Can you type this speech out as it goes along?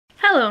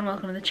Hello and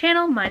welcome to the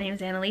channel. My name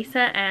is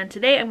Annalisa and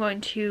today I'm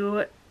going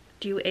to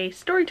do a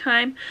story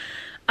time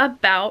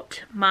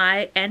about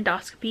my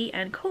endoscopy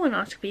and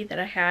colonoscopy that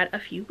I had a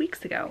few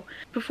weeks ago.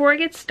 Before I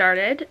get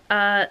started,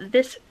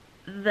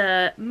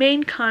 the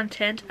main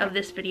content of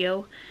this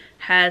video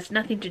has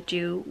nothing to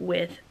do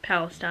with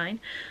Palestine,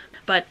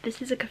 but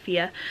this is a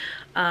kafia,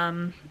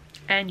 and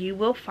you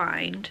will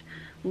find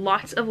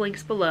lots of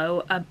links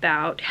below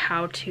about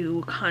how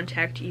to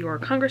contact your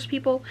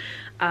congresspeople,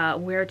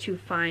 where to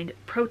find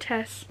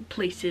protests,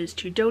 places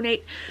to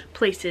donate,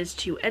 places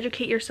to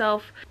educate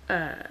yourself,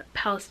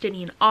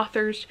 Palestinian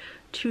authors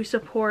to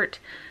support,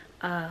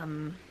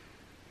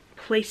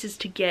 places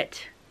to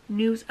get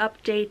news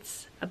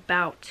updates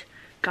about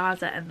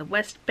Gaza and the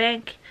West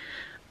Bank,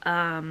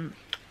 in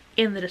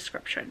the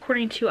description.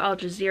 According to Al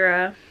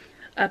Jazeera,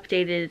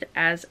 updated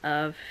as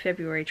of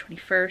February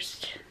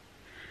 21st,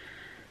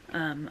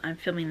 I'm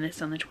filming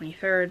this on the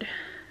 23rd.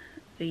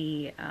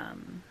 The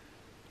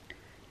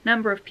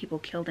number of people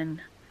killed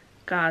in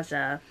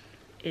Gaza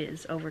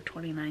is over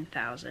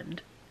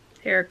 29,000.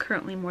 There are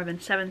currently more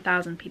than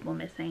 7,000 people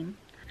missing.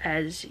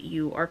 As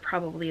you are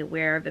probably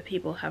aware, the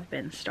people have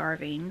been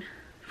starving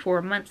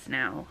for months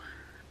now,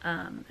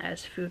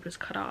 as food was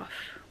cut off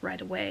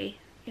right away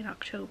in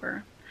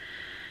October.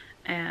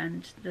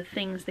 And the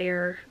things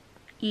they're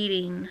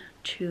eating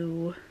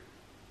to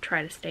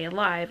try to stay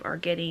alive are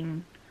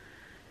getting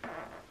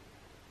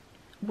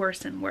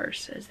worse and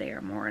worse as they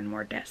are more and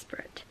more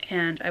desperate.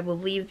 And I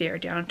believe they are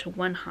down to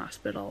one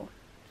hospital,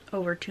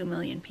 over 2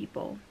 million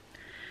people,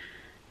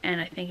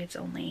 and I think it's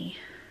only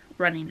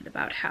running at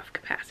about half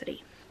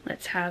capacity.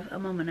 Let's have a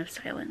moment of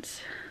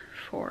silence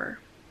for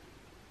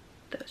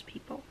those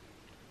people.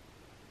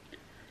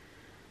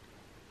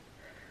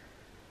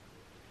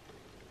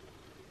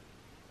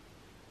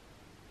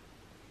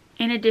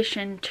 In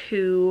addition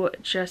to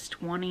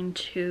just wanting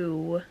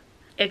to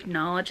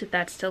acknowledge that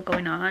that's still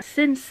going on,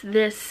 since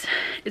this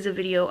is a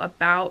video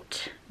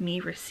about me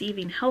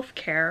receiving health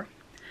care,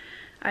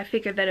 I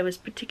figured that it was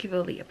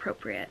particularly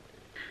appropriate.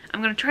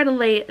 I'm going to try to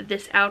lay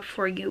this out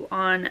for you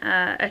on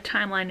a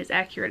timeline as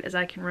accurate as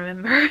I can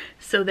remember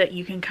so that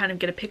you can kind of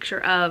get a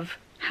picture of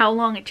how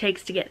long it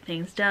takes to get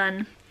things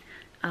done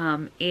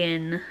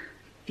in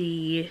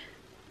the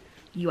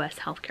US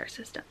healthcare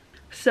system.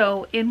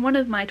 So in one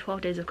of my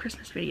 12 Days of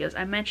Christmas videos,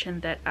 I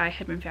mentioned that I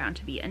had been found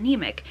to be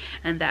anemic,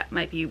 and that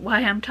might be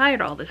why I'm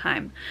tired all the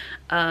time,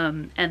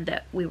 and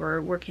that we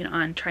were working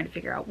on trying to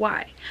figure out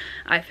why.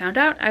 I found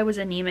out I was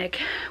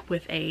anemic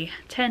with a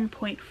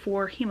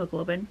 10.4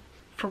 hemoglobin.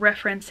 For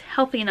reference,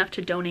 healthy enough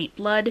to donate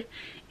blood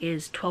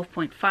is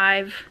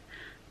 12.5.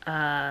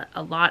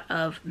 A lot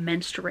of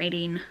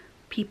menstruating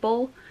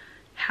people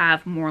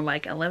have more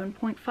like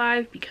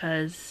 11.5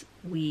 because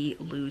we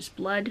lose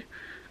blood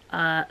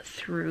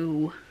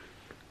through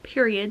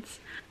periods,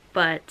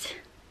 but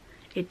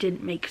it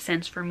didn't make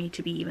sense for me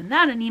to be even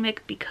that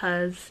anemic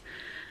because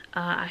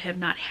I have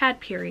not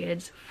had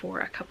periods for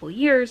a couple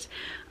years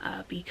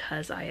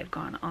because I have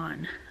gone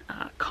on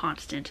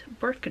constant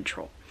birth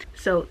control.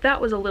 So that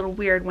was a little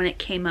weird when it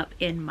came up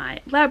in my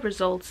lab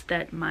results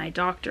that my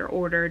doctor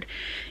ordered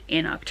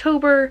in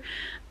October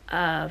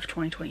of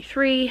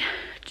 2023,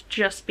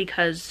 just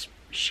because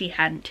she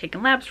hadn't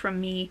taken labs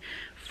from me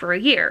for a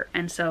year.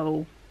 And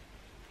so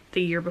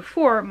the year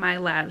before, my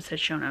labs had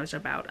shown I was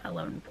about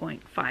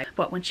 11.5,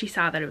 but when she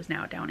saw that it was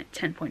now down at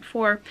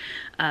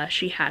 10.4,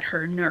 she had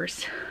her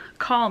nurse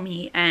call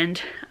me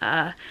and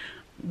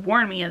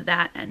warn me of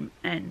that,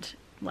 and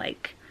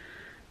like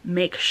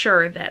make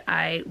sure that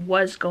I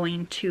was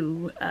going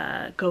to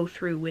go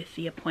through with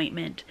the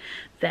appointment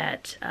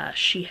that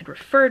she had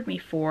referred me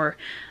for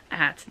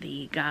at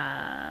the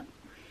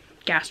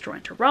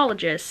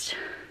gastroenterologist,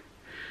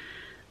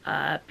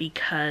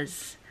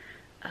 because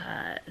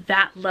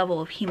that level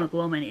of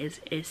hemoglobin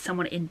is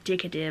somewhat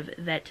indicative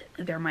that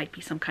there might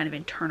be some kind of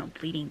internal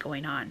bleeding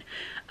going on,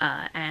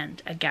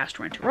 and a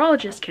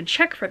gastroenterologist can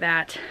check for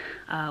that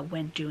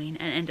when doing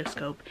an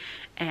endoscope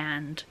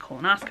and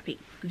colonoscopy.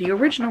 The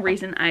original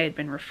reason I had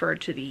been referred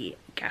to the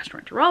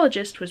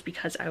gastroenterologist was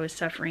because I was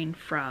suffering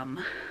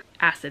from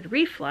acid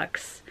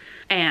reflux,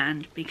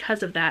 and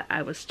because of that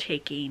I was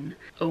taking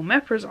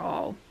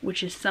omeprazole,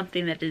 which is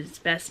something that is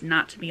best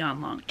not to be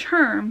on long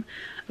term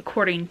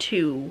according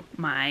to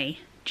my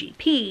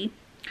GP,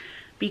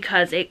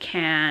 because it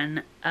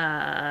can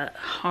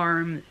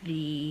harm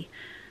the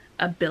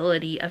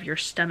ability of your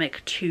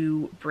stomach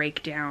to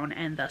break down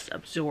and thus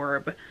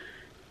absorb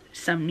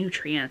some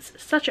nutrients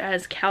such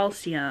as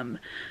calcium,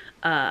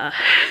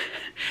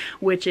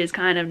 which is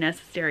kind of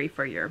necessary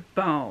for your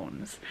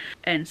bones.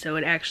 And so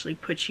it actually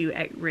puts you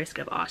at risk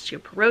of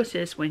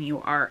osteoporosis when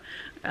you are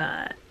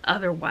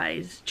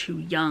otherwise too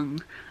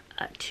young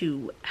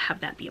to have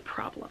that be a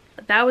problem.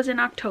 That was in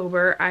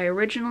October. I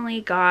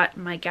originally got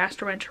my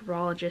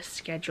gastroenterologist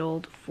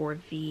scheduled for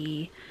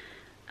the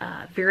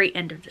very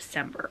end of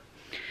December.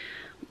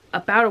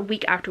 about a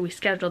week after we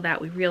scheduled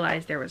that, we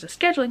realized there was a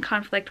scheduling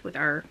conflict with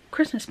our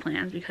Christmas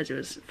plans because it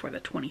was for the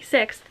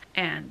 26th,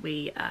 and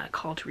we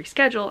called to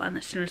reschedule, and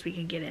as soon as we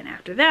could get in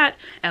after that,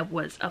 it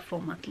was a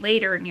full month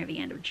later, near the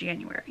end of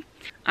January.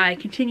 I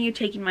continue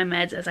taking my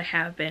meds as I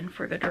have been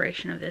for the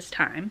duration of this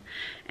time,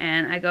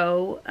 and I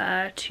go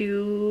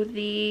to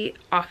the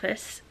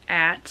office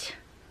at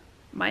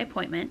my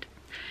appointment,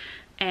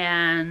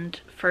 and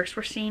first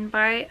we're seen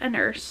by a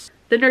nurse.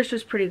 The nurse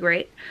was pretty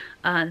great.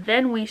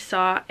 Then we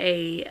saw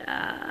a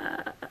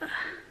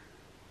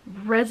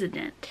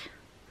resident,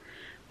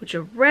 which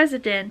a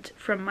resident,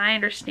 from my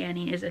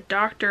understanding, is a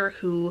doctor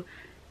who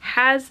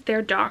has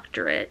their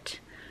doctorate,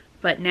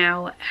 but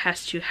now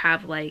has to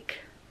have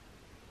like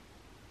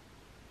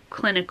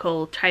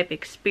clinical type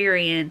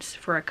experience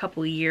for a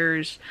couple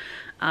years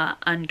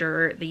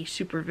under the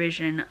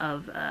supervision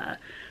of a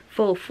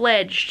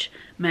full-fledged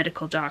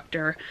medical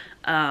doctor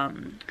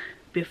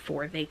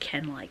before they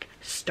can like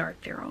start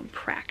their own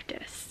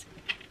practice.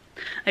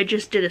 I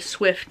just did a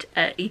swift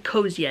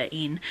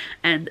ecosia-ing,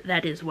 and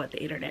that is what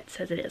the internet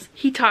says it is.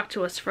 He talked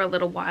to us for a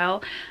little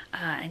while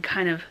and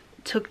kind of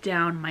took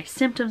down my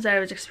symptoms that I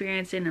was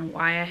experiencing and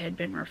why I had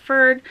been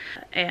referred,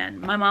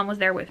 and my mom was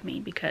there with me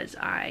because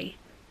I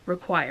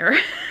require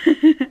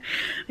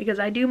because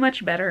I do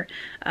much better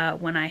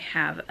when I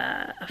have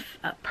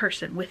a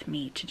person with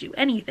me to do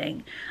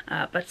anything,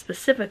 but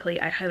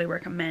specifically I highly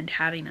recommend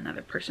having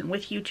another person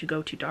with you to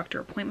go to doctor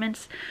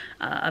appointments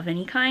of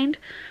any kind.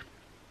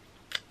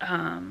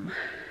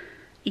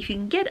 If you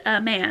can get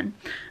a man,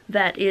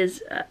 that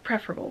is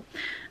preferable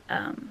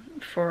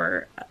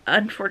for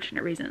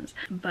unfortunate reasons,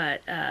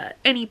 but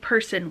any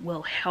person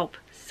will help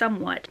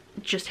somewhat.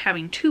 Just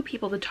having two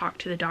people to talk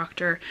to the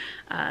doctor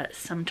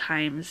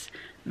sometimes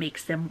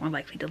makes them more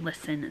likely to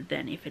listen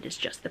than if it is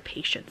just the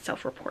patient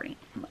self-reporting.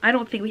 I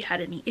don't think we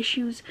had any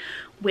issues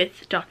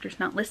with doctors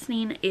not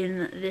listening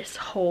in this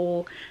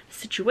whole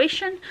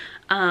situation,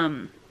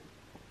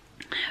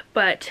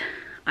 but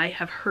I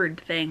have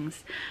heard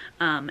things,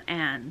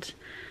 and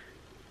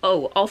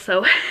oh,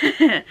 also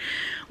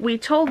we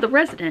told the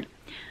resident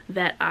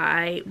that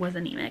I was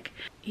anemic.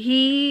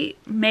 He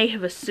may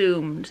have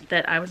assumed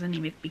that I was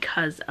anemic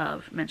because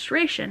of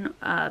menstruation,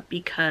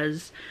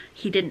 because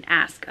he didn't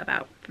ask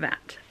about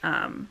that.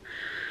 And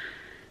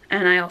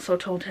I also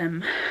told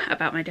him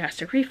about my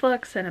gastric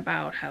reflux and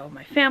about how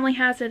my family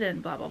has it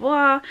and blah blah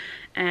blah.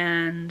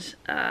 And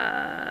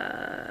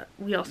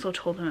we also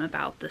told him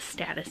about the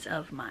status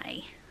of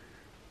my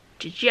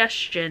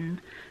digestion,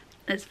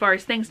 as far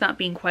as things not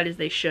being quite as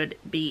they should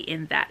be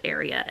in that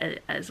area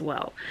as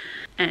well.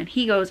 And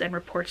he goes and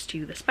reports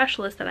to the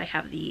specialist that I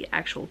have the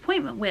actual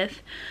appointment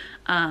with,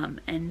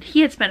 and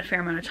he had spent a fair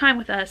amount of time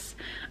with us.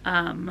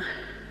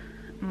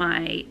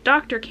 My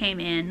doctor came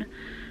in,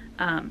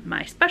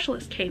 my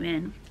specialist came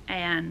in,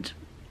 and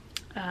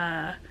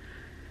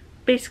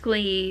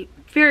basically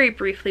very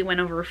briefly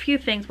went over a few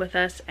things with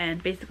us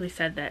and basically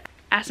said that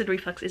acid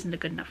reflux isn't a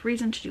good enough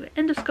reason to do an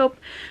endoscope,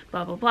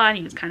 blah blah blah, and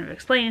he was kind of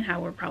explaining how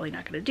we're probably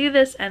not going to do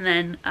this, and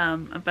then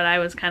but I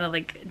was kind of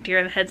like deer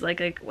in the heads,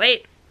 like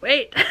wait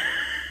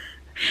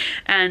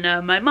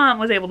and my mom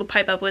was able to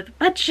pipe up with,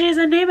 but she's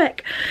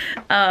anemic,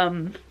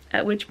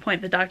 at which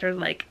point the doctor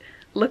like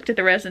looked at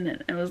the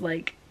resident and was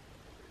like,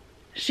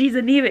 she's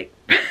anemic.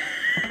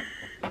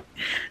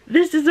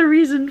 This is a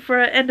reason for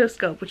an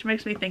endoscope, which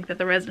makes me think that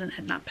the resident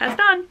had not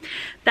passed on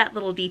that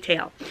little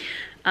detail.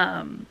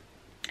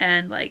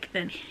 And like,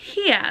 then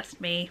he asked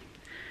me,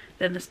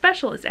 then the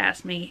specialist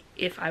asked me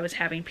if I was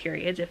having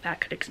periods, if that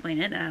could explain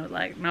it, and I was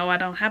like, no, I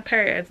don't have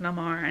periods no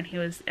more. And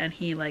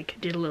he like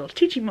did a little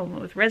teaching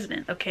moment with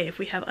resident. Okay, if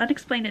we have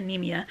unexplained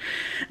anemia,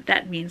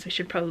 that means we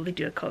should probably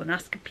do a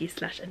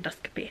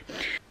colonoscopy/endoscopy.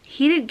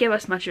 He didn't give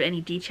us much of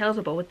any details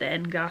about what the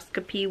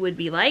endoscopy would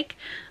be like.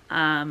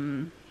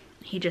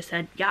 He just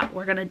said, yeah,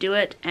 we're gonna do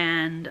it,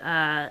 and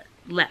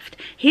left.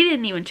 He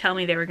didn't even tell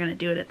me they were gonna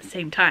do it at the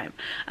same time.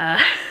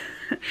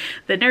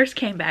 The nurse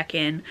came back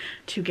in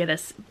to get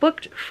us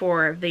booked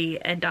for the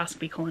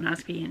endoscopy,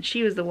 colonoscopy, and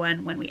she was the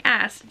one, when we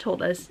asked,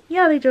 told us,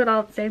 yeah, they do it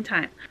all at the same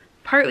time.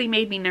 Partly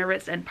made me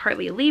nervous and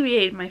partly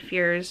alleviated my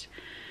fears,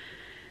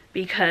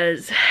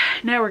 because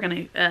now we're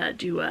gonna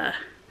do a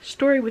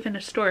story within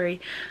a story.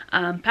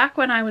 Back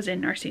when I was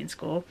in nursing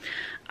school,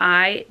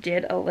 I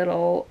did a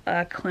little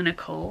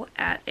clinical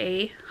at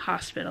a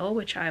hospital,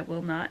 which I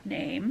will not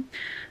name.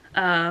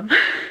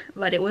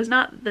 But it was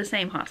not the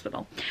same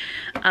hospital.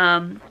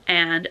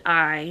 And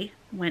I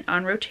went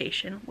on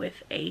rotation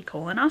with a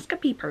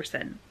colonoscopy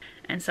person.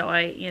 And so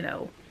I,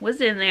 was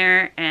in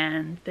there,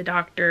 and the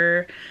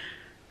doctor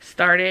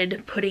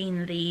started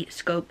putting the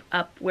scope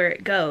up where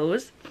it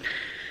goes.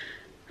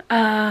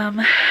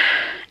 And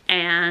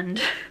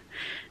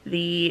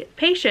the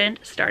patient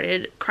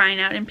started crying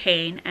out in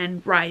pain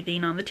and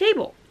writhing on the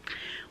table,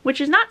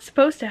 which is not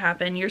supposed to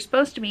happen. You're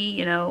supposed to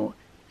be,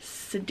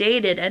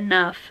 sedated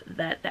enough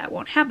that that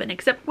won't happen.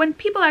 Except when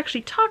people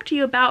actually talk to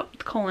you about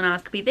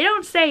colonoscopy, they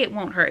don't say it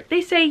won't hurt.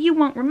 They say you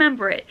won't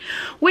remember it,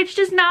 which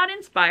does not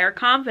inspire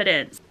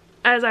confidence.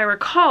 As I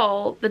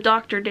recall, the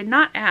doctor did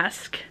not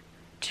ask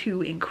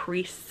to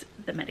increase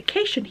the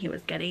medication he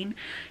was getting.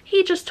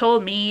 He just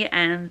told me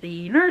and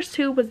the nurse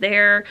who was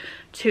there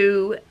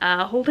to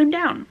hold him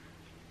down,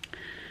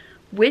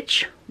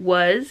 which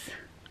was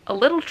a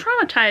little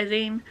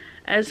traumatizing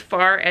as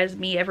far as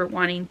me ever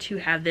wanting to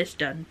have this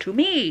done to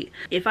me.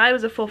 If I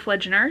was a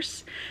full-fledged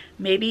nurse,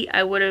 maybe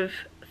I would have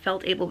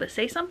felt able to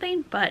say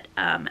something, but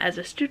as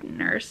a student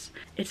nurse,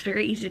 it's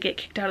very easy to get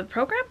kicked out of the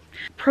program.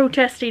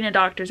 Protesting a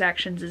doctor's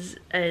actions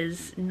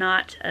is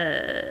not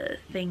a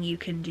thing you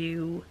can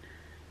do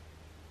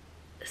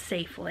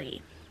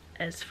safely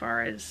as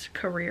far as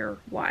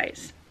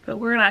career-wise. But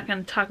we're not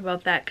going to talk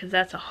about that because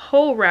that's a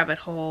whole rabbit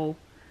hole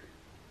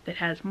that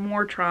has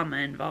more trauma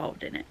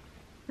involved in it,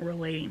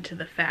 relating to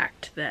the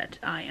fact that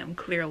I am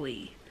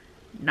clearly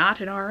not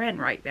an RN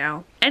right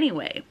now.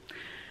 Anyway,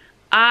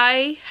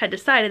 I had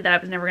decided that I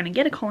was never going to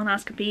get a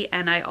colonoscopy,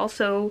 and I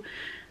also,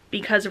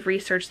 because of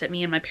research that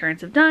me and my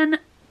parents have done,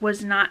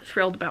 was not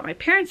thrilled about my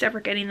parents ever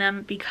getting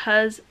them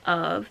because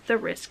of the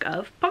risk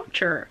of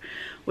puncture,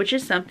 which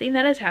is something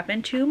that has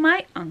happened to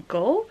my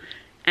uncle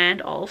and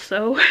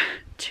also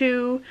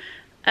to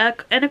an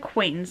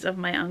acquaintance of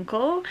my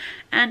uncle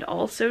and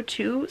also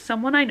to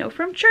someone I know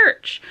from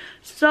church.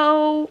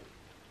 So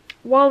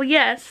while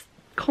yes,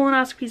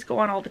 colonoscopies go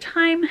on all the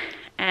time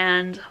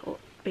and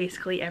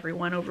basically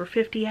everyone over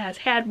 50 has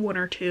had one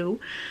or two,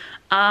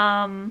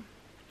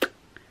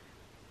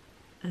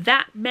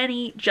 that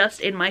many just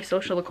in my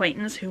social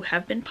acquaintance who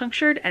have been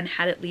punctured and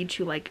had it lead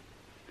to like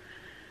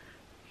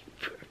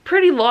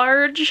pretty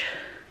large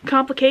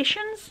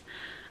complications,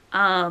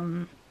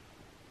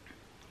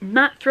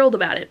 not thrilled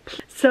about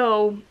it.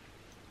 So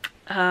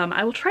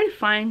I will try to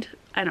find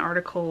an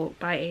article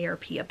by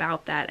AARP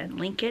about that and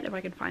link it if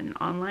I can find an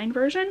online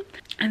version.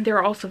 And there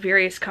are also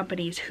various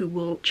companies who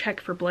will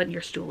check for blood in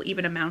your stool,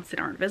 even amounts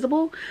that aren't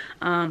visible.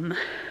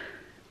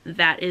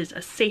 That is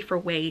a safer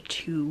way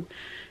to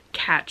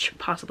catch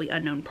possibly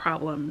unknown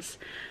problems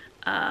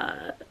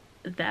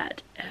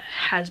that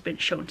has been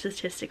shown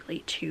statistically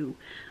to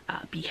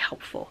be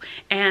helpful.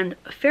 And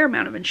a fair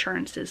amount of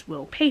insurances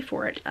will pay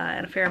for it,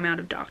 and a fair amount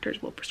of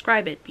doctors will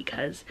prescribe it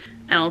because,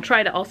 and I'll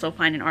try to also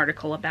find an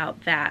article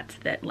about that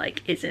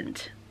like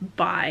isn't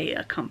by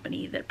a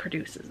company that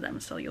produces them,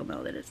 so you'll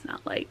know that it's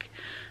not like,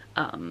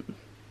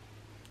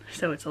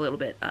 so it's a little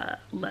bit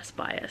less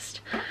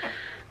biased.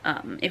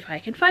 If I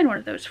can find one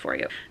of those for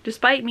you.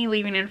 Despite me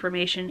leaving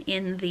information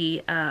in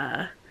the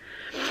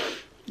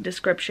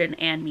description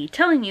and me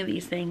telling you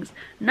these things,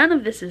 none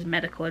of this is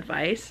medical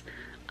advice.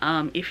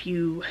 If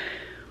you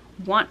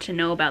want to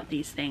know about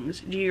these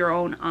things, do your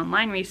own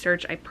online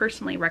research. I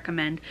personally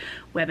recommend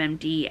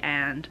WebMD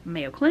and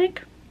Mayo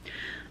Clinic.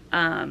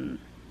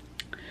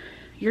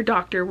 Your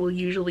doctor will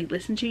usually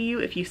listen to you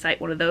if you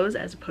cite one of those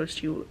as opposed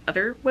to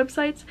other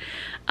websites,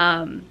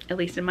 at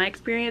least in my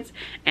experience,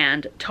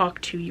 and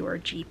talk to your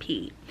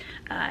GP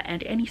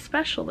and any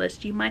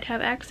specialist you might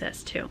have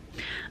access to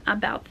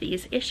about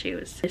these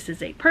issues. This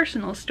is a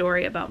personal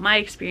story about my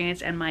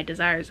experience and my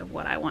desires of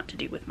what I want to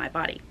do with my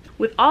body.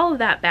 With all of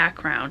that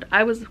background,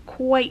 I was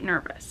quite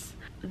nervous.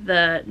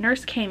 The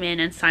nurse came in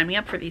and signed me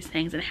up for these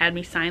things and had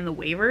me sign the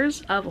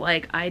waivers of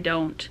like, I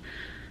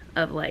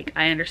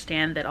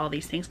understand that all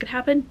these things could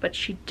happen, but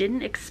she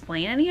didn't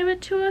explain any of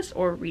it to us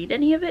or read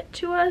any of it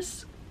to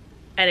us.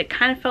 And it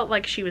kind of felt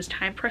like she was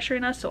time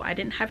pressuring us, so I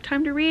didn't have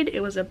time to read.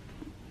 It was a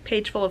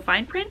page full of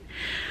fine print.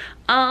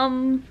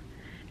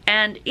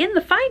 And in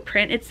the fine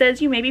print, it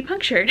says you may be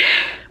punctured.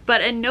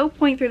 But at no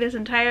point through this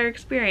entire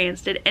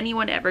experience did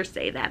anyone ever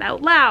say that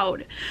out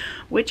loud,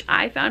 which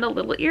I found a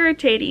little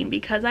irritating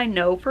because I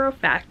know for a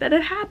fact that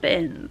it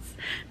happens.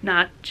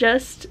 Not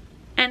just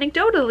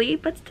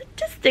anecdotally, but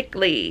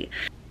statistically.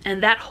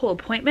 And that whole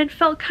appointment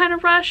felt kind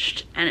of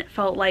rushed, and it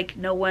felt like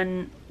no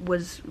one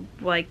was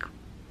like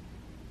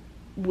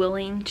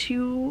willing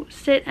to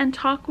sit and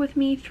talk with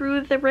me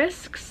through the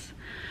risks.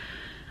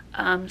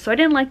 So I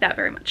didn't like that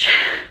very much.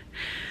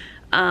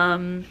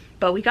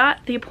 But we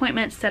got the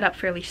appointment set up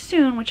fairly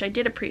soon, which I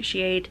did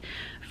appreciate,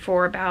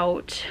 for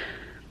about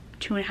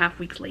 2.5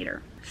 weeks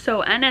later.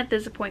 So, and at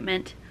this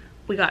appointment,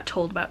 we got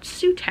told about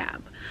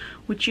Sutab,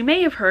 which you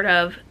may have heard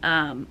of.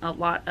 A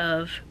lot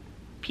of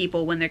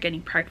people, when they're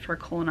getting prepped for a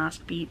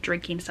colonoscopy,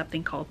 drinking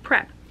something called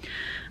PrEP.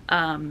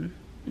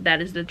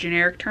 That is the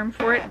generic term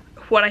for it.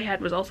 What I had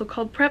was also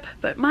called PrEP,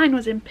 but mine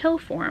was in pill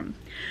form,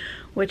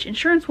 which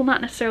insurance will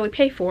not necessarily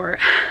pay for.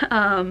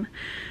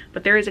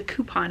 But there is a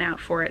coupon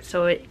out for it,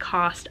 so it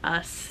cost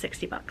us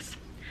 $60,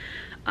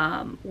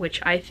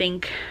 which I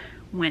think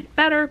went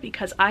better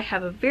because I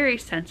have a very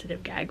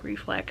sensitive gag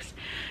reflex,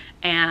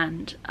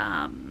 and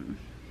I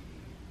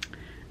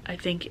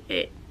think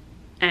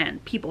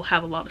and people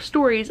have a lot of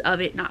stories of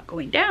it not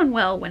going down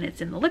well when it's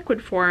in the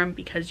liquid form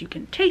because you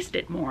can taste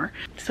it more.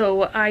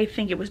 So I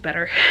think it was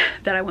better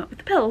that I went with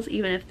the pills,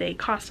 even if they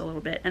cost a little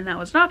bit, and that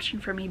was an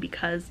option for me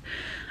because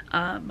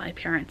my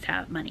parents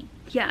have money.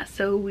 Yeah,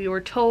 so we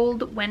were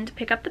told when to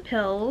pick up the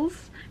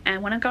pills,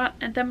 and when I got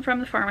them from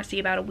the pharmacy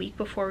about a week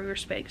before we were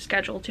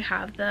scheduled to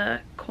have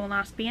the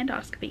colonoscopy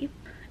endoscopy,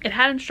 it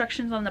had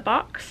instructions on the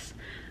box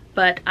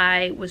but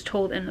I was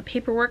told in the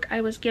paperwork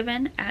I was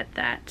given at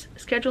that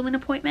scheduling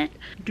appointment,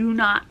 do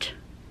not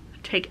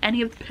take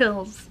any of the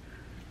pills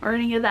or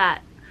any of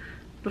that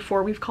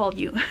before we've called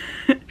you.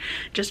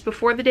 Just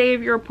before the day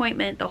of your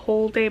appointment, the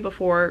whole day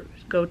before,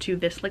 go to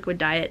this liquid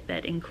diet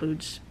that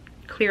includes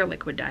clear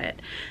liquid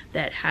diet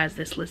that has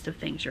this list of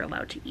things you're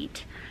allowed to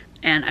eat.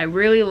 And I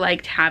really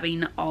liked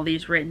having all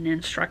these written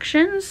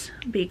instructions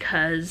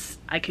because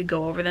I could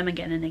go over them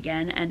again and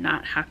again and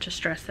not have to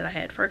stress that I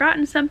had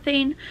forgotten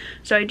something.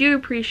 So I do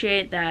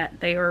appreciate that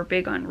they are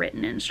big on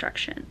written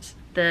instructions.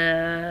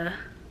 The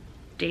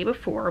day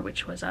before,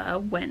 which was a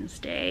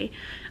Wednesday,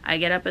 I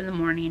get up in the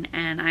morning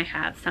and I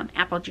have some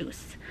apple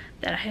juice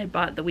that I had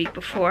bought the week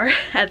before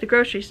at the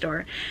grocery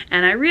store.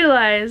 And I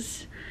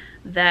realized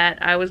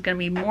that I was going to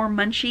be more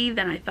munchy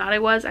than I thought I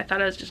was. I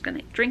thought I was just going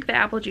to drink the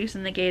apple juice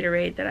and the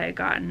Gatorade that I had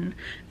gotten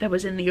that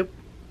was in the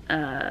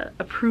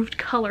approved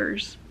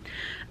colors,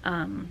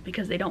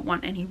 because they don't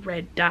want any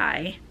red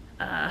dye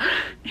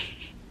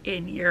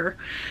in your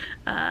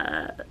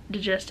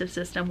digestive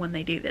system when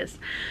they do this.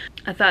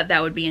 I thought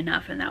that would be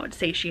enough and that would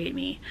satiate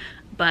me,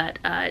 but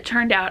it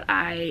turned out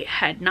I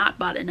had not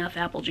bought enough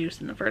apple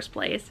juice in the first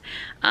place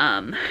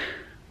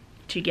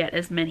to get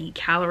as many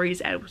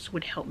calories as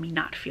would help me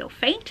not feel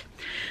faint.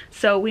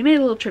 So we made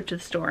a little trip to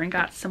the store and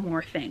got some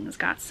more things.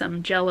 Got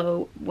some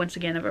Jell-O, once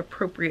again of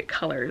appropriate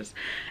colors,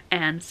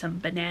 and some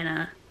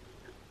banana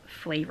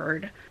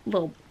flavored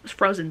little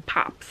frozen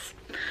pops.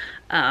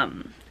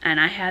 And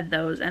I had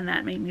those, and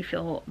that made me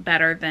feel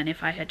better than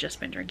if I had just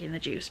been drinking the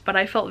juice. But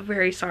I felt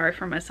very sorry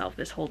for myself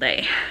this whole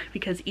day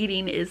because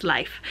eating is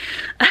life.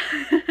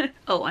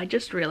 Oh, I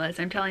just realized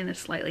I'm telling this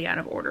slightly out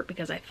of order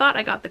because I thought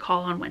I got the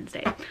call on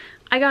Wednesday.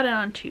 I got it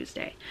on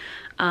Tuesday.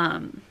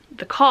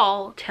 The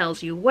call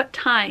tells you what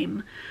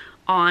time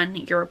on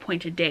your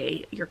appointed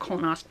day your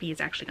colonoscopy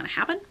is actually going to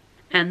happen.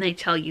 And they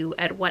tell you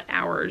at what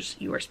hours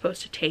you are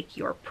supposed to take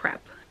your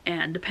prep.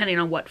 And depending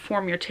on what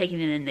form you're taking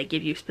it in, they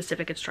give you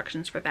specific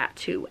instructions for that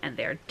too, and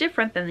they're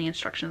different than the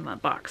instructions on the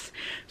box.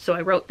 So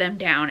I wrote them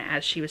down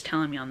as she was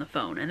telling me on the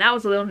phone, and that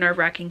was a little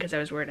nerve-wracking because I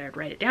was worried I'd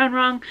write it down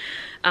wrong,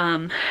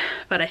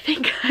 but I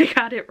think I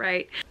got it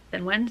right.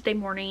 Then Wednesday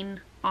morning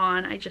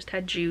on, I just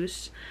had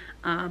juice,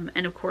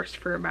 and of course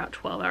for about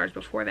 12 hours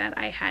before that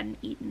I hadn't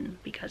eaten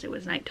because it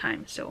was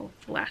nighttime, so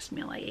the last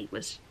meal I ate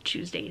was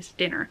Tuesday's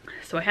dinner.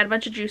 So I had a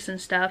bunch of juice and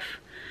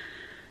stuff.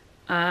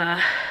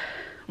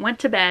 Went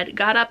to bed,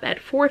 got up at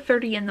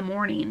 4:30 in the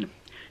morning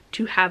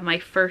to have my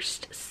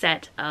first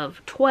set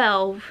of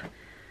 12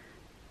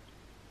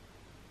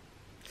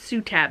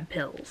 Sutab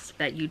pills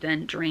that you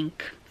then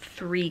drink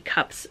 3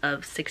 cups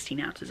of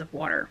 16 ounces of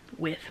water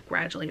with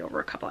gradually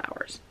over a couple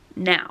hours.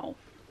 Now,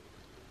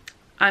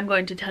 I'm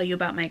going to tell you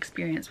about my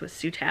experience with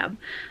Sutab,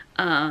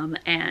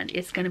 and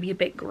it's going to be a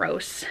bit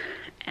gross,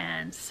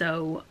 and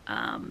so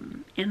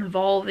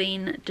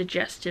involving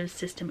digestive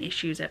system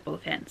issues at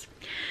both ends.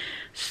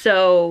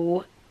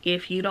 So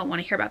if you don't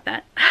want to hear about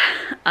that,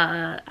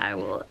 I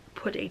will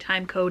put a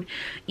time code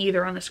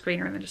either on the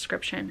screen or in the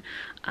description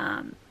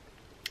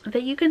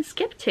that you can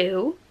skip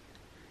to,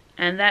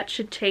 and that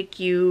should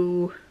take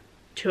you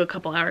to a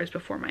couple hours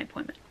before my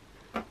appointment.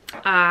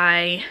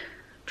 I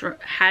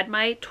had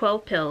my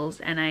 12 pills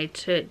and I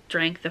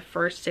drank the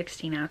first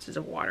 16 ounces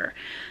of water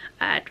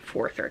at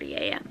 4:30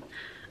 a.m.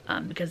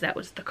 Because that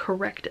was the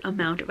correct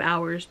amount of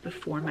hours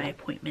before my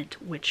appointment,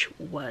 which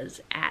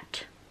was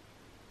at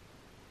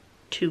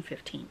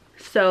 2:15.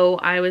 So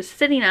I was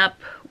sitting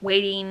up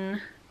waiting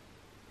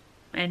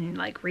and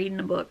like reading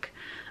a book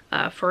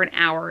for an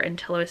hour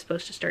until I was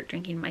supposed to start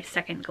drinking my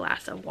second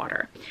glass of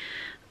water.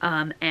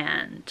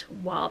 And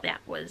while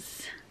that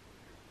was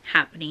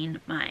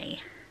happening, my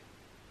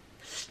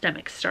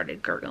stomach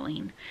started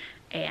gurgling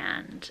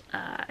and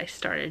I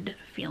started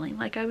feeling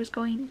like I was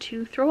going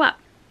to throw up.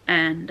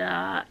 And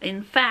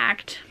in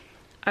fact,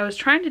 I was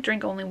trying to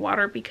drink only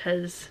water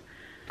because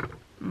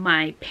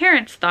my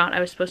parents thought I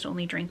was supposed to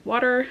only drink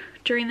water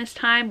during this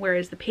time,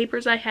 whereas the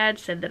papers I had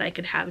said that I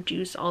could have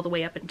juice all the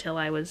way up until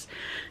I was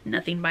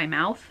nothing by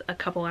mouth a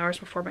couple hours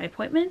before my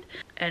appointment.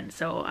 And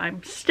so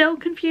I'm still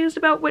confused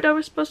about what I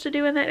was supposed to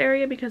do in that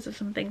area because of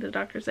some things the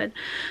doctor said.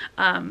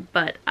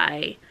 But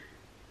I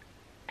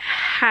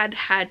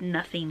had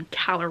nothing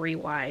calorie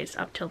wise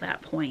up till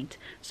that point,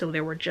 so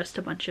there were just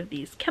a bunch of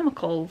these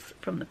chemicals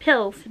from the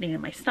pills sitting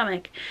in my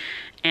stomach,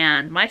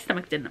 and my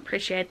stomach didn't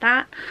appreciate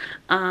that.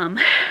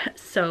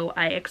 So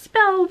I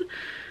expelled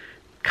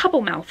a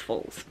couple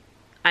mouthfuls.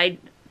 I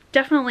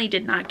definitely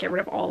did not get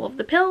rid of all of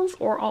the pills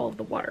or all of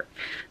the water,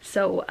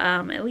 so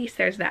at least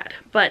there's that.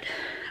 But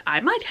I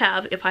might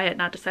have if I had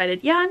not decided,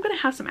 yeah, I'm gonna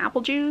have some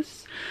apple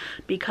juice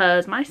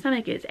because my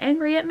stomach is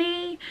angry at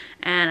me,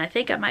 and I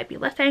think I might be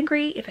less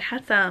angry if it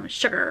had some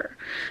sugar.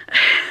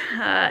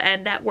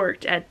 And that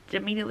worked. It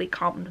immediately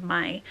calmed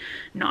my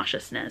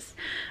nauseousness,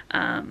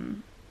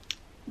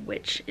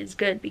 which is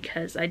good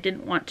because I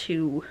didn't want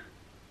to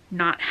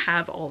not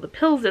have all the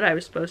pills that I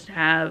was supposed to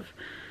have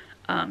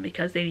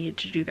because they needed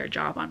to do their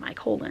job on my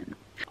colon.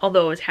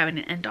 Although I was having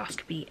an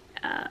endoscopy,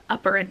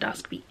 upper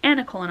endoscopy and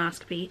a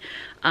colonoscopy,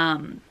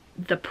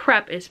 the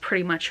prep is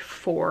pretty much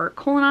for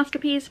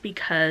colonoscopies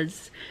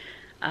because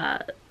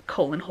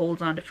colon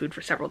holds on to food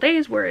for several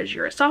days, whereas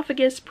your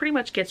esophagus pretty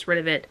much gets rid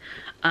of it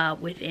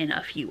within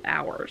a few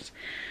hours.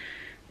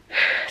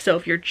 So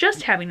if you're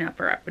just having an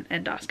upper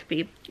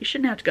endoscopy, you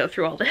shouldn't have to go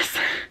through all this.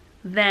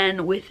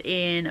 Then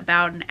within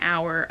about an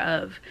hour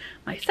of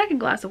my second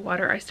glass of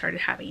water, I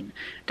started having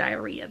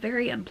diarrhea,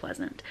 very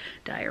unpleasant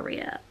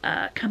diarrhea.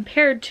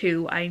 Compared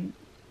to,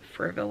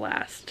 for the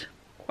last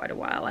quite a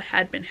while, I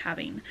had been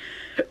having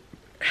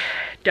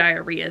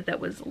diarrhea that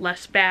was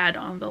less bad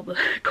on the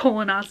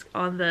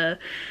on the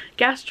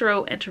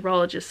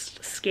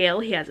gastroenterologist scale.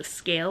 He has a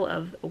scale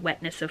of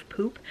wetness of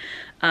poop.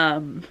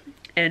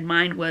 And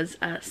mine was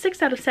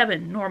 6 out of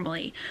 7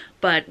 normally,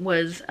 but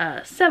was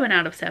 7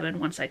 out of 7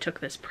 once I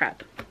took this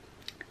prep.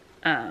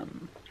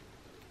 And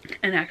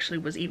actually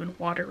was even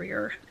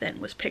waterier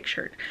than was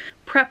pictured.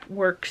 Prep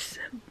works,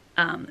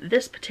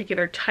 this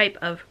particular type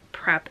of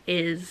prep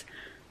is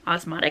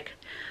osmotic.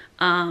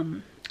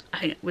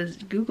 I was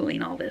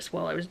Googling all this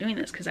while I was doing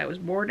this because I was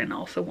bored and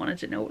also wanted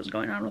to know what was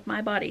going on with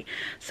my body.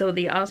 So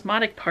the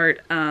osmotic part,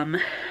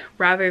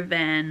 rather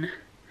than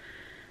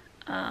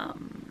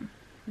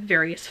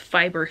various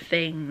fiber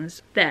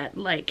things that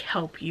like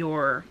help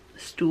your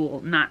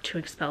stool not to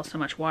expel so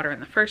much water in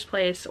the first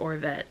place, or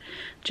that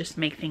just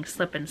make things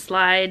slip and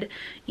slide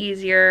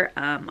easier,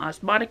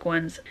 osmotic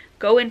ones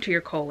go into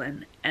your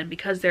colon, and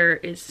because there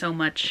is so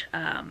much,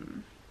 I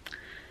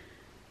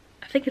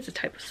think it's a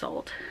type of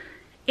salt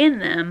in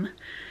them,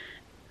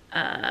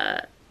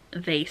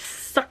 they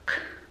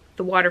suck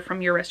the water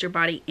from your rest of your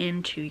body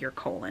into your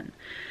colon.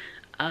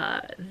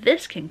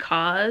 This can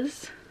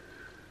cause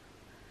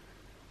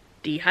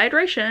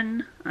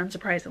dehydration,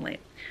 unsurprisingly.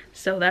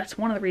 So that's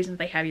one of the reasons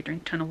they have you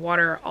drink a ton of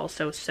water,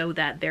 also so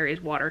that there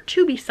is water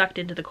to be sucked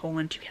into the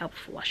colon to help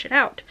flush it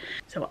out.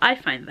 So I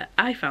found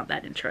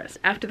that interesting.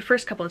 After the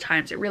first couple of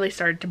times, it really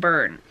started to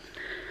burn.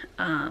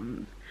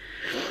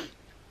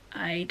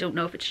 I don't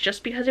know if it's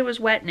just because it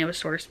was wet and it was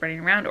sort of spreading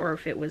around, or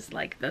if it was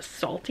like the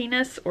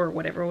saltiness or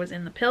whatever was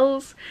in the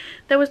pills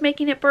that was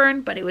making it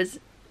burn, but it was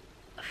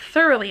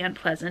thoroughly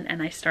unpleasant,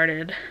 and I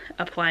started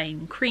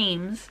applying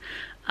creams,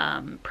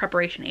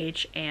 Preparation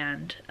H,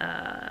 and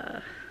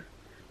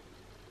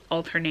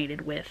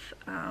alternated with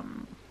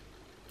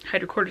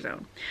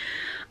hydrocortisone,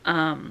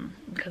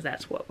 because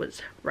that's what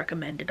was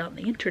recommended on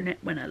the internet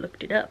when I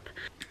looked it up.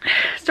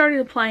 Started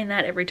applying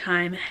that every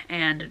time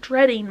and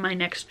dreading my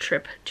next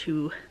trip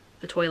to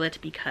the toilet,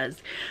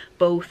 because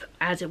both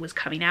as it was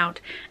coming out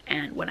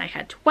and when I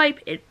had to wipe,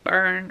 it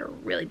burned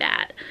really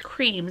bad.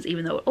 Creams,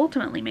 even though it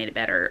ultimately made it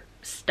better,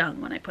 stung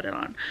when I put it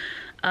on.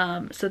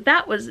 So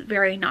that was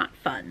very not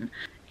fun.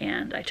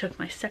 And I took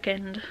my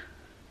second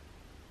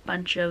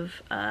bunch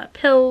of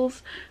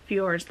pills a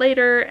few hours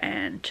later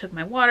and took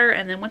my water,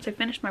 and then once I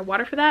finished my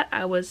water for that,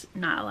 I was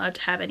not allowed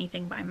to have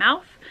anything by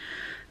mouth.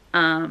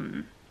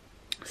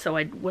 So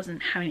I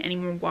wasn't having any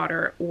more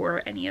water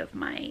or any of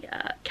my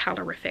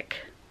calorific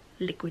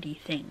liquidy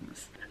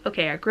things.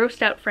 Okay, our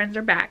grossed out friends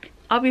are back.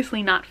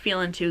 Obviously not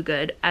feeling too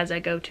good as I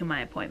go to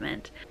my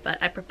appointment,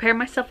 but I prepare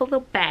myself a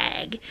little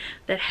bag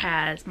that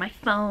has my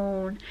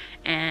phone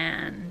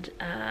and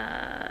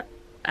a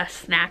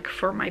snack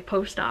for my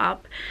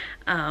post-op,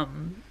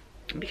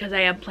 because I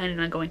am planning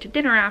on going to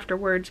dinner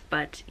afterwards,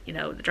 but you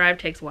know, the drive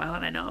takes a while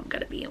and I know I'm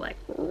gonna be like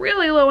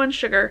really low on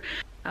sugar.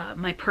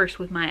 My purse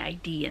with my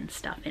ID and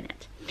stuff in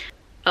it.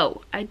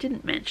 Oh, I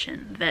didn't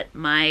mention that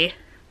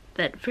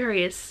at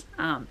various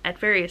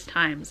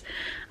times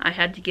I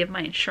had to give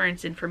my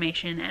insurance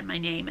information and my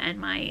name and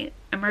my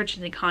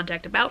emergency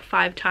contact about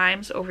 5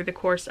 times over the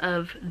course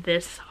of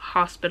this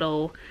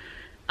hospital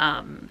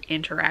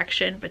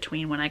interaction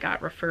between when I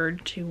got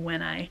referred to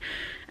when I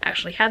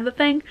actually had the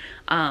thing.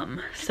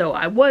 So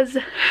I was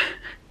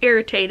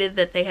irritated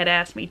that they had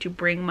asked me to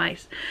bring my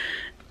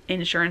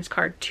insurance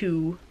card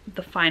to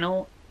the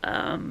final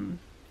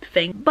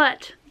thing,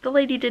 but the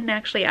lady didn't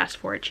actually ask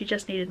for it. She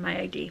just needed my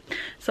ID.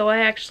 So I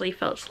actually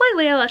felt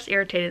slightly less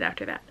irritated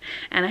after that.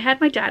 And I had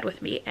my dad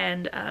with me,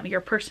 and your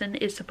person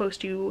is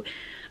supposed to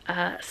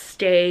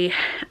stay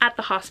at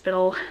the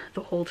hospital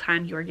the whole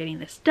time you are getting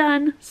this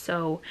done.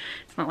 So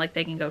it's not like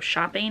they can go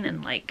shopping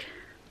and like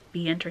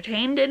be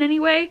entertained in any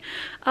way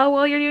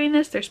while you're doing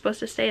this. They're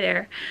supposed to stay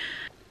there.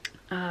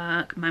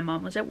 My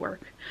mom was at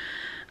work.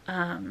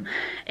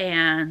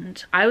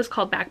 And I was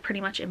called back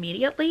pretty much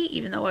immediately,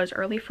 even though I was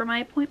early for my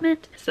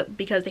appointment, so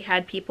because they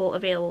had people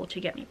available to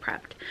get me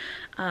prepped.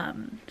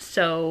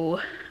 So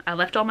I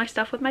left all my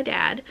stuff with my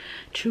dad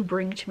to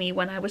bring to me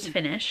when I was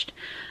finished,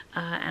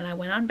 and I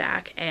went on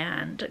back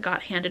and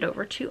got handed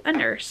over to a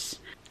nurse.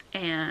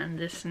 And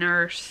this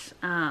nurse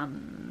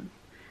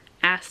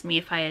asked me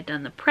if I had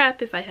done the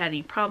prep, if I had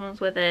any problems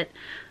with it,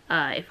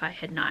 if I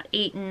had not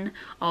eaten,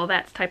 all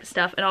that type of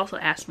stuff, and also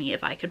asked me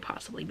if I could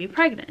possibly be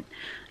pregnant.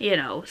 You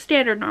know,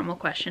 standard normal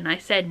question. I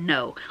said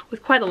no,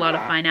 with quite a lot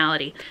of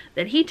finality.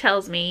 Then he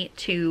tells me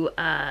to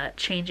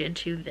change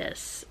into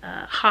this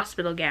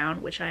hospital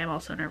gown, which I am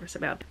also nervous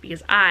about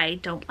because I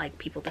don't like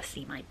people to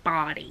see my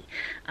body.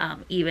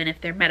 Even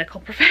if they're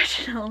medical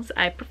professionals,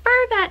 I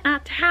prefer that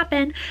not to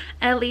happen,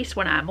 at least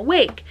when I'm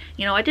awake.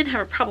 You know, I didn't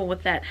have a problem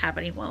with that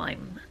happening while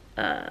I'm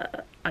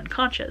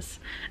unconscious,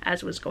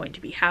 as was going to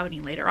be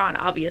happening later on,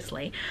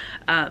 obviously,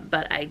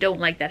 but I don't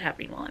like that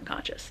happening while I'm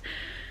conscious.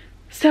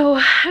 So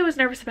I was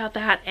nervous about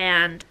that,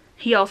 and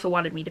he also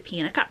wanted me to pee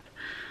in a cup,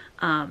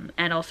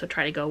 and also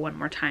try to go one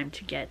more time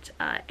to get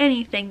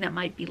anything that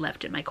might be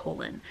left in my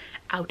colon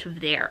out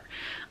of there.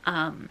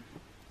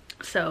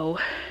 So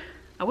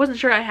I wasn't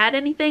sure I had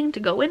anything to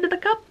go into the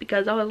cup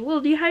because I was a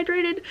little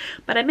dehydrated,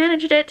 but I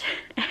managed it,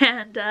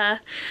 and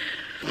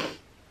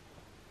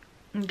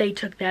they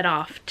took that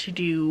off to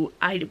do,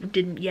 I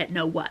didn't yet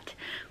know what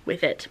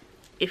with it.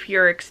 If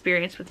you're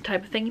experienced with the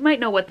type of thing, you might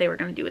know what they were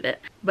going to do with it.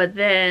 But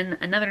then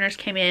another nurse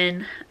came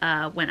in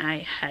when I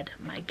had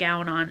my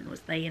gown on and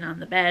was laying on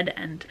the bed,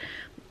 and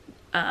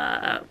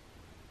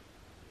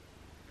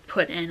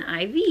put an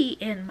IV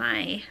in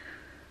my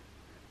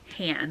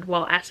hand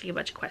while asking a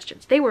bunch of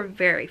questions. They were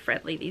very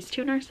friendly, these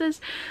two nurses.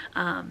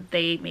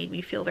 They made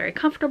me feel very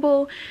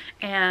comfortable,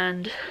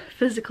 and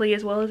physically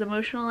as well as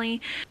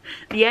emotionally.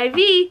 The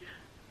IV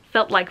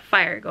felt like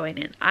fire going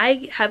in.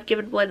 I have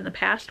given blood in the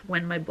past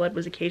when my blood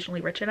was occasionally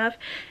rich enough,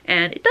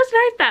 and it doesn't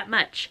hurt that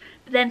much.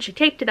 But then she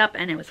taped it up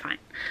and it was fine.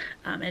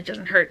 And it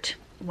doesn't hurt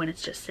when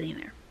it's just sitting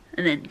there.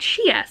 And then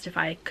she asked if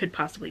I could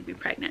possibly be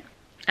pregnant.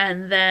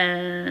 And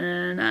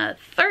then a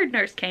third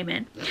nurse came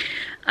in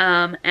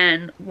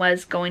and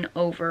was going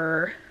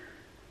over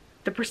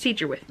the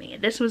procedure with me.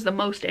 This was the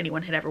most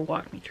anyone had ever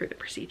walked me through the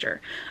procedure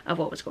of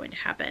what was going to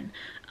happen.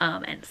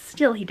 And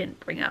still he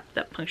didn't bring up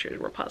that punctures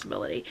were a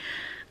possibility.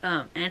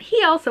 And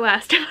he also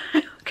asked if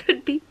I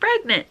could be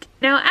pregnant.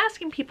 Now,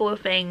 asking people a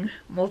thing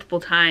multiple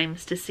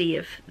times to see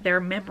if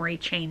their memory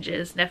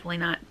changes, definitely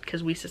not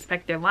because we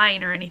suspect they're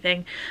lying or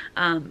anything,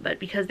 but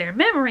because their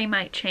memory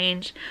might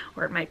change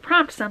or it might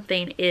prompt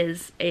something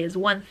is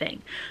one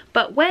thing.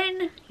 But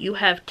when you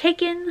have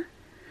taken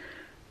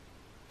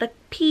the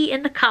pee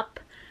in the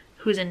cup,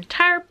 whose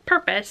entire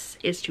purpose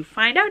is to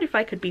find out if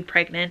I could be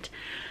pregnant,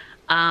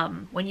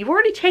 when you've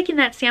already taken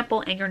that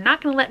sample and you're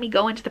not going to let me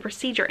go into the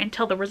procedure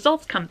until the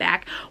results come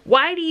back,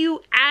 why do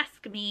you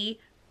ask me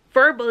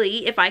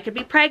verbally if I could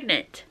be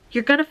pregnant?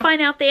 You're going to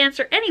find out the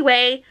answer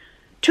anyway.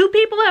 2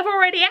 people have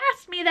already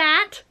asked me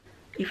that.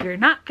 If you're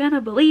not going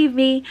to believe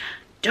me,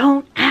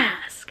 don't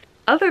ask.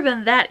 Other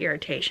than that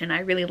irritation, I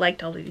really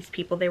liked all of these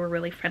people. They were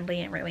really friendly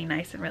and really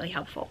nice and really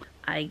helpful.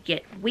 I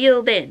get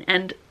wheeled in,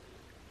 and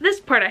this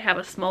part I have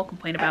a small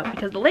complaint about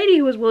because the lady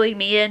who was wheeling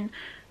me in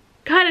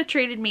kind of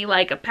treated me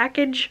like a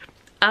package.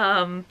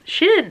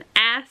 She didn't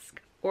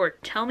ask or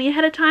tell me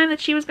ahead of time that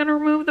she was going to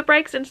remove the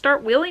brakes and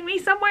start wheeling me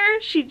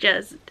somewhere. She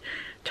just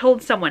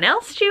told someone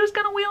else she was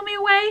going to wheel me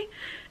away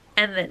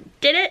and then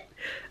did it.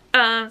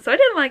 So I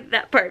didn't like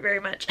that part very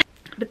much.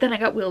 But then I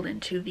got wheeled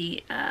into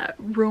the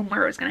room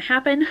where it was going to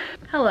happen.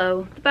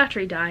 Hello, the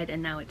battery died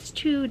and now it's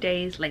 2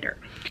 days later.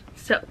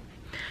 So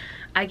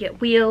I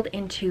get wheeled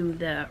into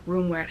the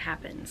room where it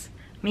happens.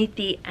 Meet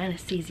the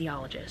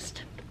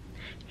anesthesiologist.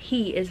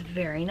 He is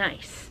very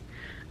nice.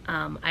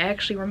 I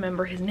actually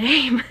remember his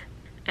name,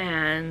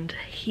 and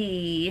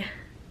he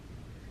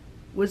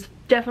was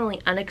definitely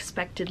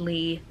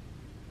unexpectedly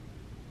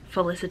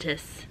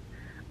felicitous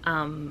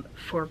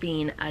for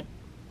being a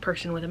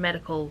person with a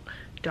medical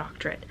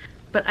doctorate.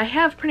 But I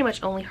have pretty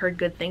much only heard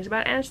good things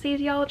about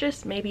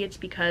anesthesiologists. Maybe it's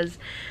because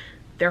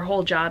their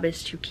whole job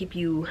is to keep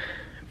you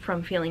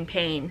from feeling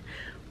pain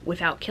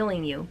without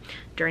killing you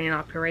during an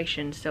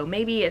operation. So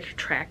maybe it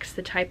attracts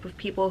the type of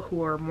people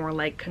who are more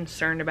like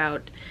concerned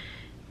about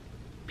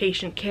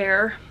patient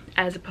care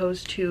as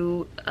opposed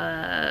to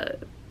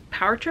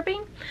power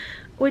tripping,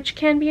 which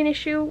can be an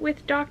issue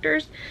with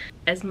doctors.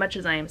 As much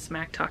as I am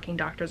smack talking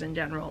doctors in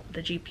general,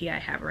 the GP I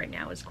have right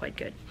now is quite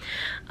good.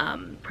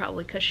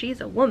 Probably because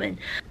she's a woman.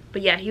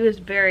 But yeah, he was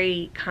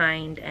very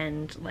kind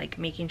and like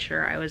making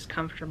sure I was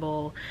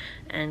comfortable,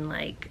 and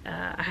like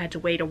I had to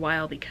wait a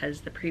while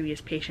because the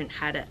previous patient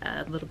had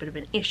a little bit of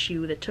an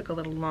issue that took a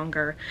little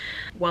longer.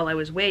 While I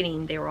was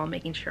waiting, they were all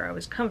making sure I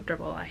was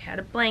comfortable. I had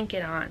a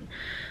blanket on.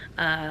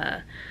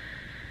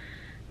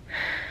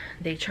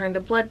 They turned the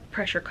blood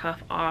pressure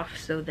cuff off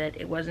so that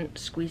it wasn't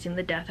squeezing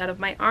the death out of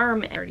my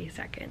arm every 30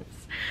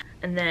 seconds.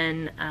 And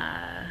then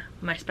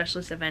my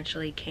specialist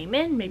eventually came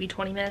in, maybe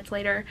 20 minutes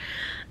later,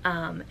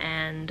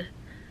 and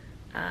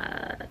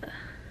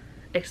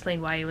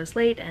explained why he was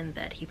late and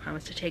that he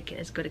promised to take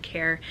as good a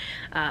care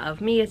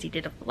of me as he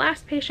did of the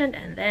last patient.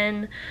 And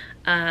then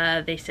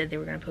they said they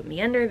were going to put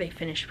me under. They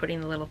finished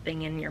putting the little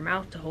thing in your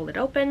mouth to hold it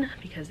open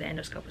because the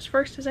endoscope was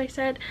first, as I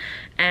said.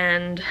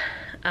 And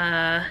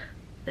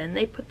then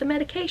they put the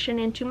medication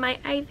into my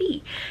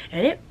IV,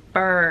 and it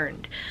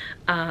burned.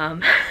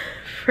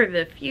 For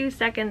the few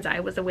seconds I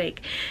was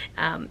awake,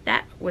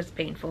 that was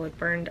painful. It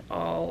burned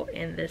all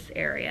in this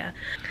area.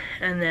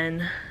 And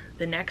then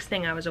the next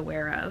thing I was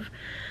aware of,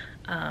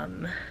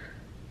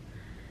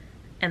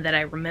 and that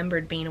I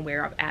remembered being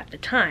aware of at the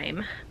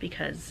time,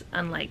 because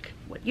unlike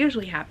what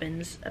usually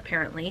happens,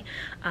 apparently,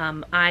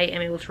 I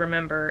am able to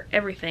remember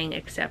everything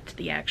except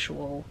the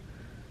actual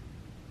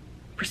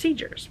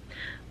procedures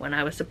when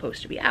I was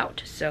supposed to be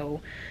out.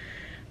 So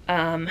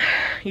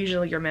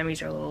usually your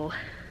memories are a little,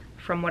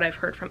 from what I've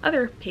heard from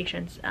other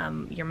patients,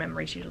 your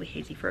memory's usually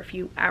hazy for a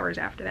few hours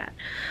after that.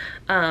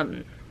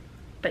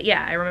 But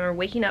yeah, I remember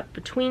waking up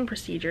between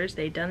procedures.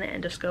 They'd done the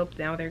endoscope,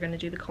 now they're going to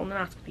do the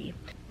colonoscopy.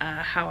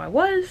 How I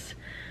was,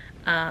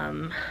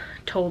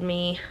 told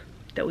me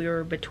that we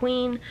were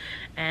between,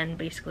 and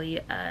basically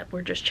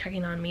were just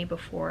checking on me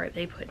before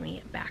they put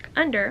me back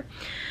under.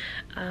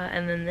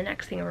 And then the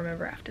next thing I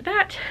remember after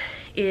that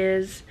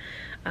is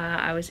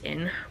I was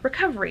in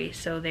recovery.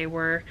 So they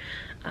were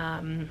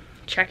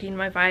checking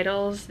my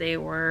vitals, they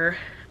were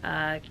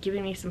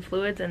giving me some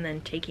fluids and then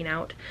taking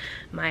out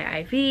my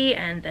IV,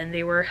 and then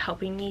they were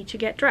helping me to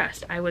get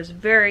dressed. I was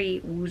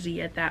very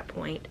woozy at that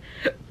point.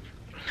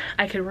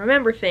 I could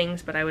remember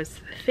things, but I was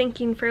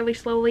thinking fairly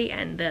slowly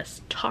and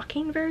thus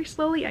talking very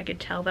slowly. I could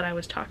tell that I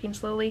was talking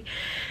slowly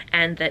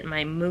and that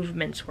my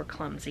movements were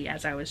clumsy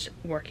as I was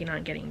working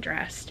on getting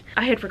dressed.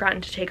 I had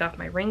forgotten to take off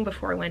my ring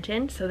before I went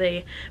in, so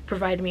they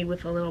provided me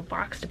with a little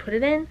box to put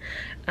it in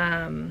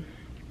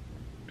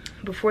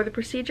before the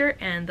procedure,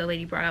 and the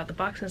lady brought out the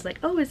box and was like,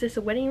 "Oh, is this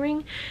a wedding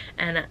ring?"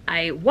 And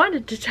I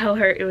wanted to tell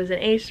her it was an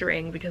ace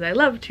ring because I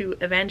love to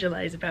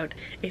evangelize about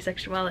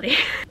asexuality.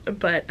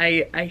 But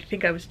I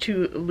think I was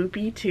too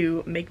loopy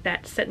to make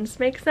that sentence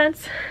make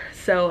sense,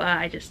 so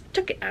I just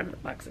took it out of the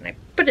box and I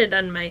put it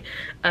on my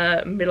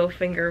middle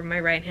finger of my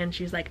right hand.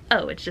 She's like,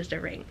 "Oh, it's just a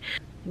ring."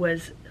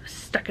 Was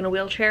stuck in a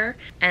wheelchair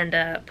and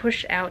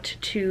pushed out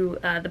to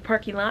the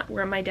parking lot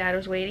where my dad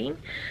was waiting.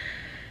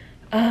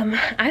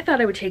 I thought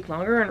I would take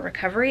longer in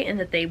recovery and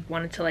that they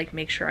wanted to like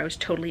make sure I was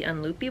totally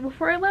unloopy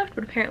before I left,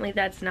 but apparently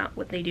that's not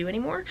what they do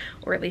anymore,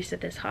 or at least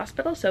at this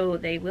hospital. So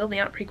they wheeled me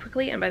out pretty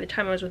quickly, and by the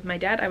time I was with my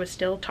dad I was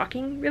still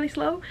talking really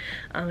slow,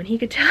 and he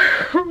could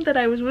tell that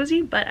I was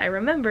woozy, but I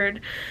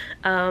remembered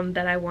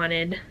that I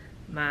wanted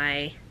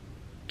my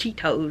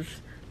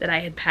Cheetos that I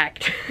had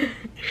packed.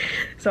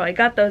 So I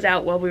got those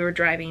out while we were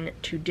driving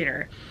to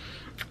dinner.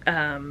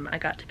 I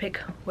got to pick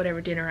whatever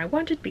dinner I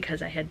wanted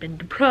because I had been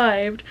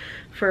deprived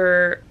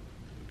for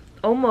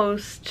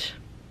almost,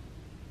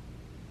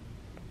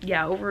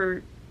 yeah,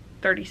 over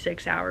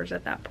 36 hours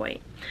at that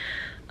point.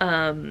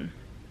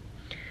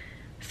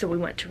 So we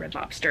went to Red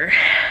Lobster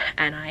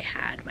and I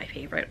had my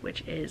favorite,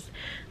 which is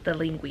the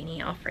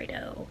linguine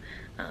alfredo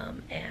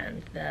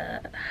and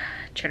the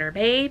cheddar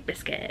bay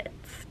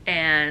biscuits.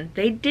 And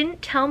they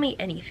didn't tell me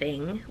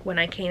anything when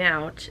I came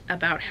out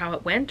about how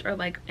it went or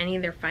like any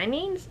of their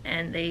findings,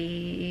 and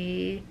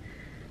they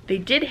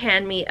did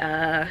hand me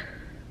a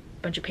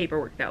bunch of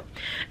paperwork though.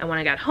 And when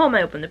I got home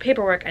I opened the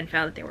paperwork and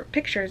found that there were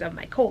pictures of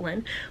my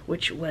colon,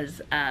 which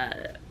was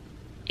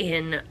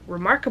in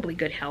remarkably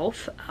good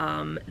health.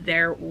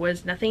 There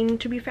was nothing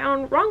to be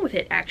found wrong with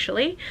it,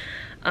 actually.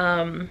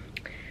 My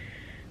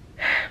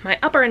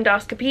upper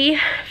endoscopy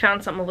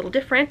found something a little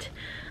different.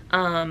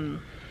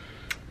 Found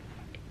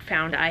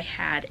I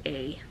had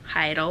a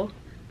hiatal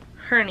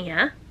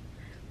hernia,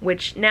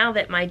 which now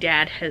that my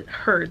dad has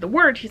heard the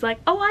word, he's like,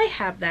 "Oh, I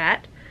have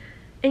that,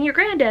 and your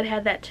granddad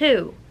had that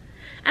too,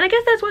 and I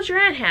guess that's what your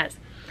aunt has."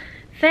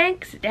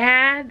 Thanks,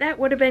 Dad. That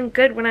would have been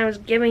good when I was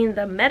giving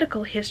the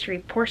medical history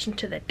portion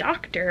to the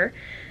doctor.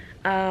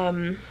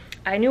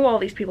 I knew all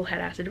these people had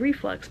acid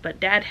reflux,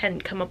 but Dad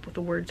hadn't come up with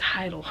the words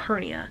hiatal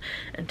hernia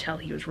until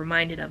he was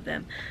reminded of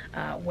them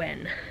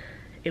when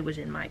it was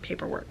in my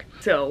paperwork.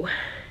 So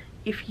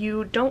if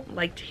you don't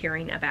like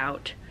hearing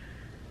about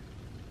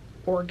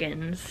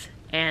organs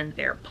and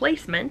their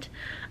placement,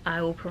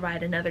 I will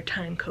provide another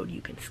time code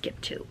you can skip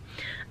to.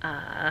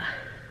 And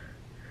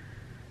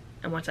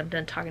once I'm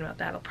done talking about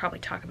that, I'll probably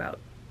talk about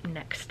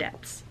next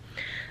steps.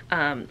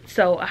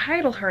 So a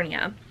hiatal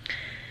hernia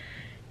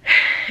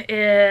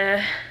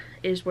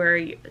is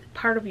where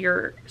part of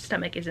your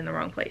stomach is in the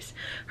wrong place.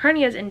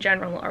 Hernias in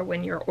general are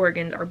when your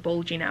organs are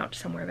bulging out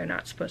somewhere they're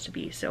not supposed to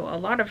be. So a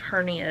lot of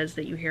hernias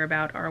that you hear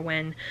about are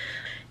when it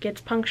gets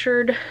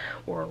punctured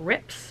or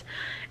rips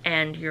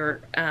and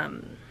your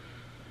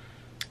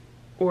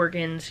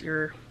organs,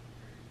 your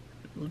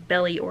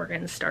belly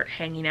organs start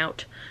hanging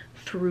out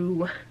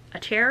through a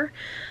tear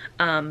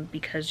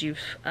because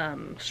you've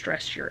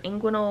stressed your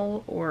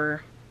inguinal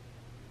or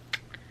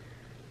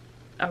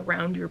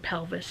around your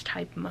pelvis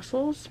type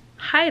muscles.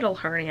 Hiatal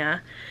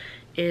hernia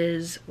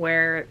is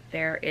where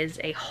there is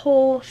a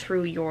hole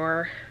through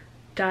your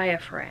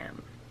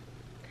diaphragm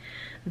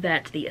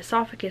that the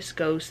esophagus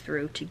goes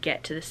through to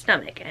get to the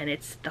stomach, and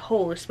the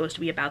hole is supposed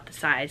to be about the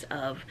size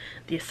of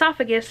the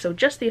esophagus, so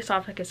just the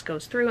esophagus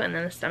goes through and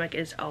then the stomach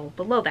is all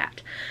below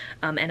that.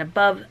 And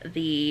above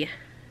the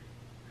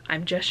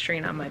I'm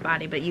gesturing on my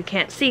body, but you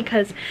can't see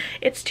because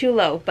it's too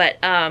low. But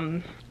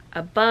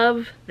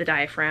above the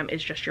diaphragm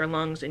is just your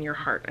lungs and your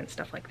heart and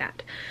stuff like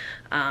that.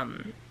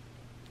 And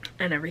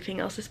everything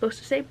else is supposed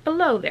to stay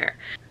below there.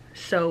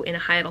 So in a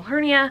hiatal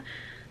hernia,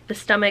 the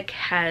stomach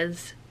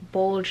has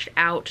bulged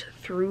out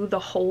through the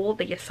hole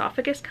the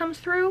esophagus comes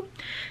through,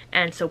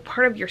 and so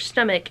part of your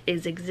stomach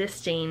is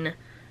existing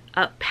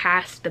up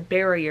past the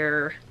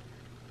barrier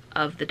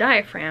of the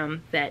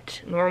diaphragm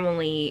that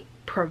normally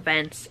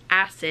prevents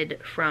acid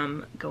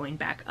from going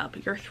back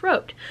up your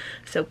throat.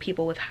 So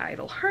people with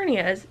hiatal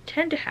hernias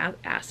tend to have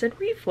acid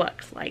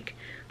reflux, like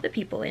the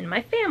people in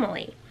my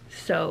family.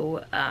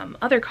 So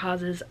other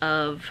causes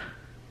of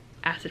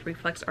acid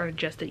reflux are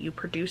just that you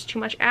produce too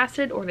much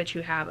acid or that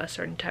you have a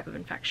certain type of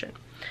infection.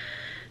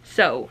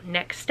 So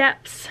next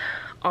steps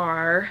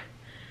are,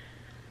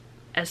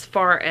 as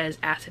far as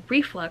acid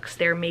reflux,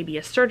 there may be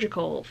a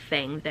surgical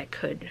thing that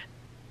could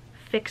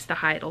fix the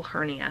hiatal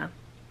hernia,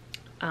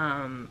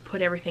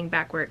 put everything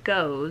back where it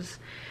goes,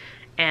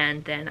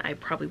 and then I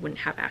probably wouldn't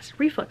have acid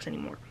reflux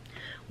anymore.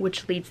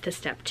 Which leads to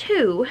step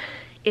 2.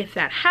 If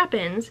that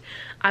happens,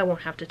 I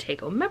won't have to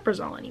take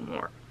omeprazole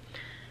anymore.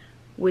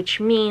 Which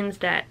means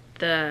that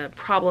the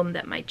problem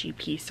that my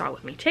GP saw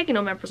with me taking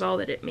omeprazole,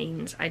 that it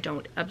means I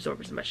don't absorb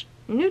as much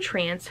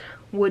nutrients,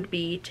 would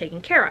be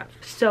taken care of.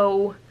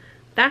 So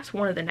that's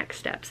one of the next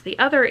steps. The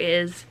other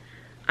is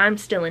I'm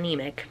still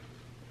anemic.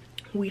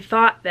 We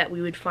thought that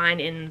we would find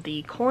in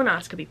the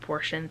colonoscopy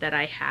portion that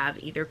I have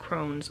either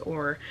Crohn's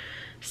or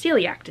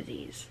celiac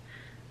disease,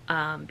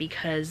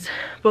 because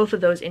both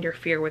of those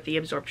interfere with the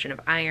absorption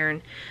of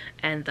iron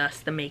and thus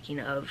the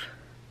making of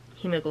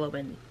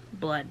hemoglobin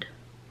blood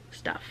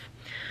stuff.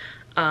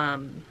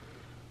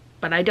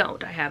 But I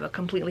don't. I have a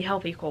completely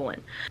healthy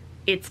colon.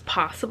 It's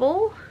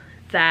possible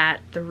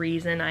that the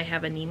reason I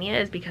have anemia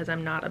is because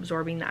I'm not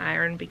absorbing the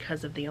iron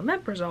because of the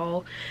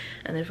omeprazole,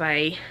 and if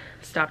I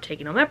stop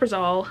taking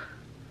omeprazole,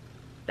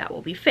 that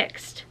will be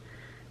fixed.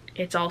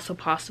 It's also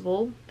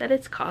possible that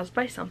it's caused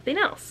by something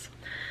else.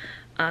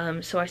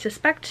 So I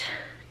suspect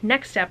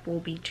next step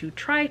will be to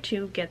try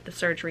to get the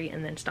surgery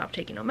and then stop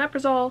taking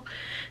omeprazole,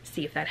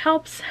 see if that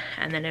helps,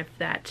 and then if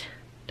that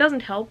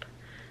doesn't help,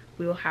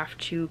 we will have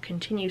to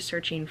continue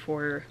searching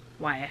for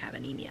why I have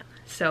anemia.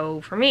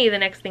 So for me, the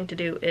next thing to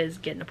do is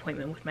get an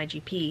appointment with my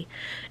GP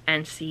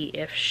and see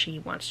if she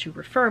wants to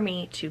refer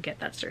me to get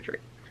that surgery.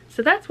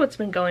 So that's what's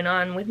been going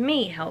on with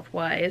me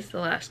health-wise the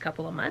last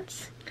couple of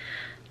months.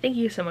 Thank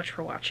you so much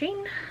for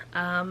watching.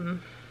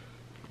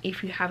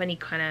 If you have any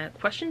kind of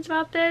questions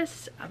about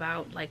this,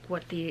 about like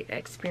what the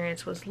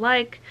experience was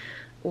like,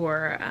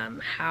 or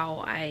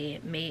how I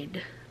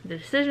made the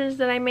decisions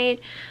that I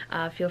made,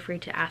 feel free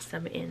to ask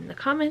them in the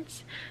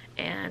comments,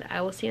 and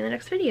I will see you in the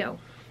next video.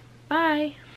 Bye!